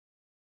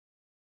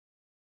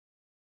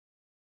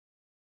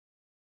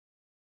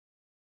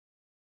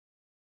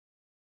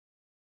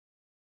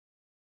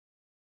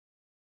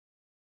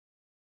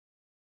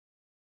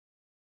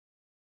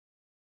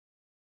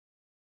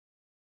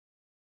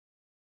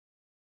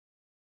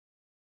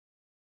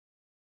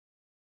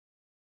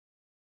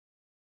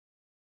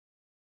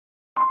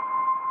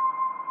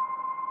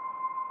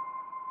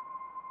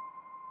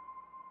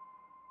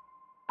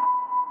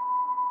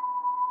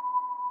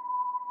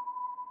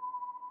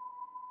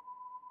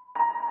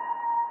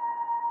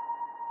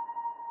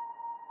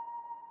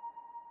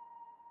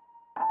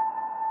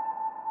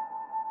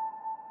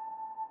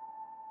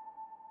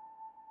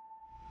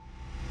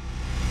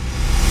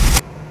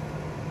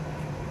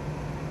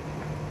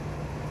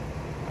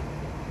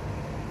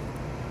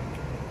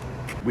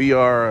We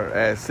are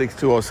at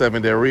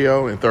 6207 Del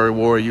Rio in 3rd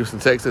Ward, Houston,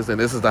 Texas, and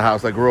this is the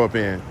house I grew up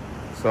in.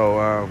 So,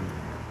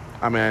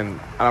 I mean,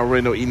 I don't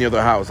really know any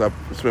other house. I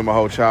spent my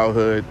whole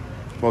childhood,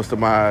 most of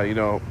my,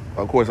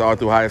 of course, all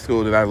through high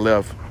school that I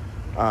left.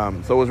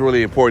 So it was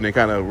really important and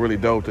kind of really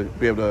dope to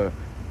be able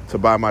to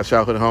buy my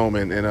childhood home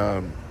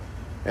and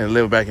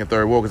live back in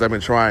 3rd Ward, because I've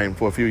been trying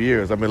for a few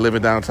years. I've been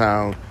living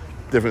downtown,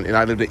 and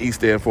I lived in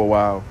East End for a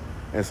while,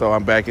 and so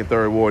I'm back in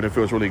 3rd Ward, and it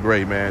feels really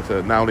great, man.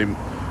 To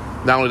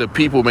not only the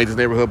people made this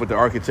neighborhood, but the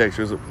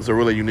architecture is a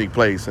really unique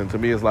place. And to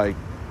me, it's like,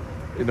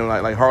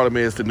 like Harlem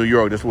is to New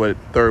York. That's what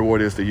 3rd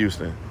Ward is to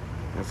Houston.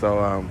 And so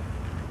I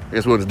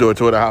guess we'll just do a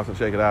tour of the house and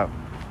check it out.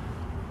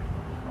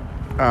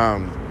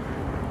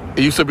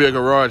 It used to be a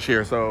garage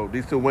here, so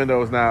these 2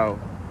 windows now,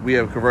 we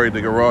have converted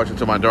the garage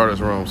into my daughter's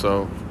room,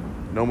 so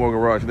no more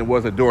garage. And there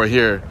was a door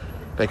here.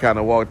 They kind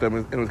of walked up,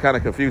 and it was kind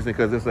of confusing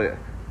because it's an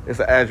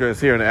address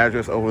here and an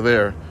address over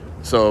there.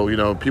 So,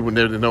 people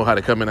didn't know how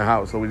to come in the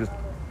house, so we just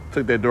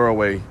took that door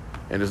away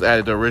and just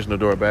added the original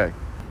door back.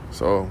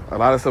 So a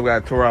lot of stuff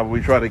got tore out, but we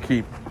try to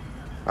keep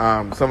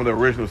some of the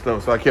original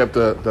stuff. So I kept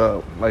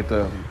the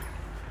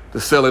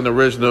ceiling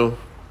original,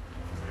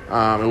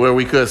 and where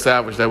we could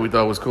salvage that we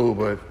thought was cool.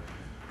 But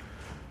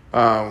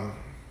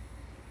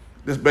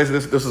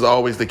this is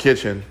always the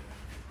kitchen,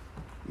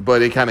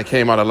 but it kind of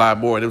came out a lot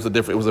more, and it was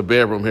a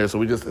bedroom here. So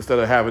we just, instead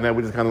of having that,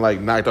 we just kind of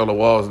like knocked all the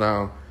walls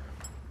down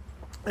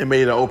and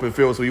made an open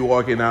field. So you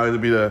walk in now, it'll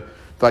be the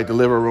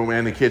living room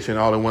and the kitchen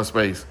all in one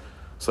space.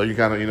 So you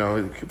kind of,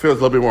 it feels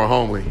a little bit more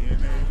homely.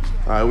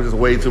 It was just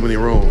way too many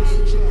rooms.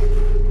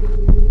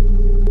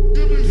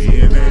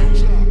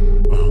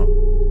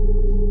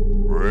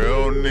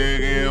 Real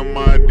nigga in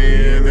my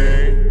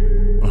DNA.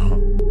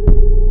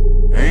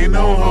 Ain't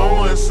no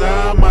hole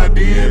inside my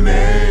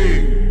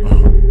DNA.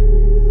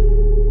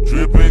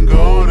 Dripping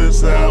gold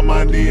inside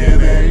my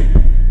DNA.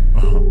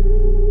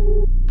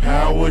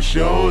 Power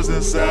shows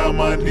inside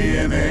my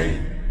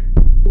DNA.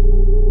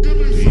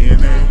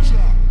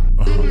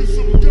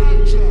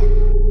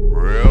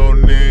 Real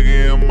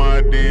nigga in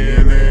my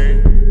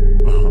DNA.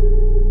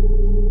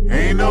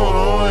 Ain't no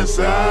hole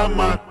inside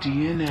my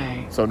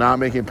DNA. So now I'm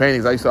making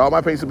paintings. All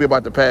my paintings would be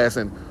about the past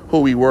and who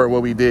we were and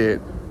what we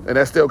did. And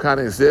that still kind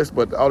of exists,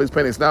 but all these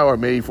paintings now are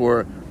made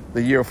for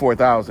the year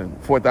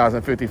 4000,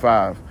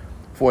 4055,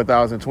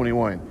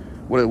 4021.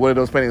 What do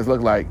those paintings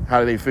look like? How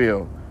do they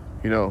feel?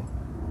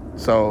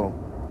 So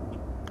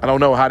I don't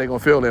know how they're going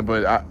to feel then,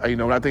 but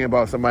when I think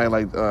about somebody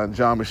like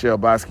Jean-Michel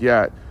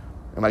Basquiat,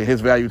 and like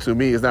his value to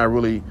me is not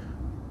really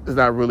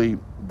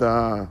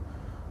the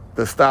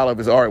style of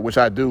his art, which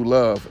I do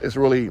love. It's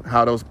really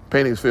how those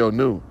paintings feel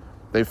new.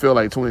 They feel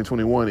like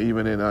 2021,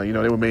 even in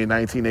they were made in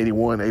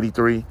 1981,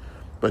 83,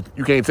 but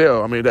you can't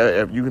tell. I mean,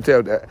 you can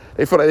tell that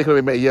they feel like they could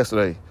have been made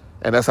yesterday,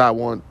 and that's how I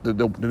want the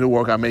new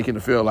work I'm making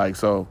to feel like.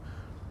 So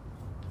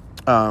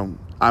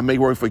I make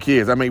work for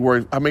kids. I make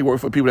work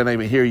for people that ain't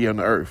even here yet on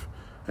the earth,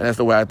 and that's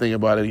the way I think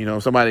about it.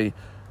 If somebody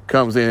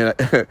comes in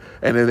and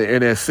they're in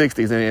their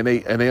 60s and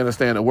they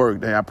understand the work,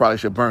 then I probably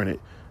should burn it.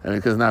 I mean,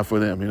 because it's not for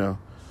them,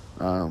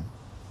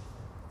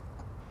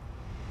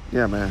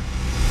 Yeah, man.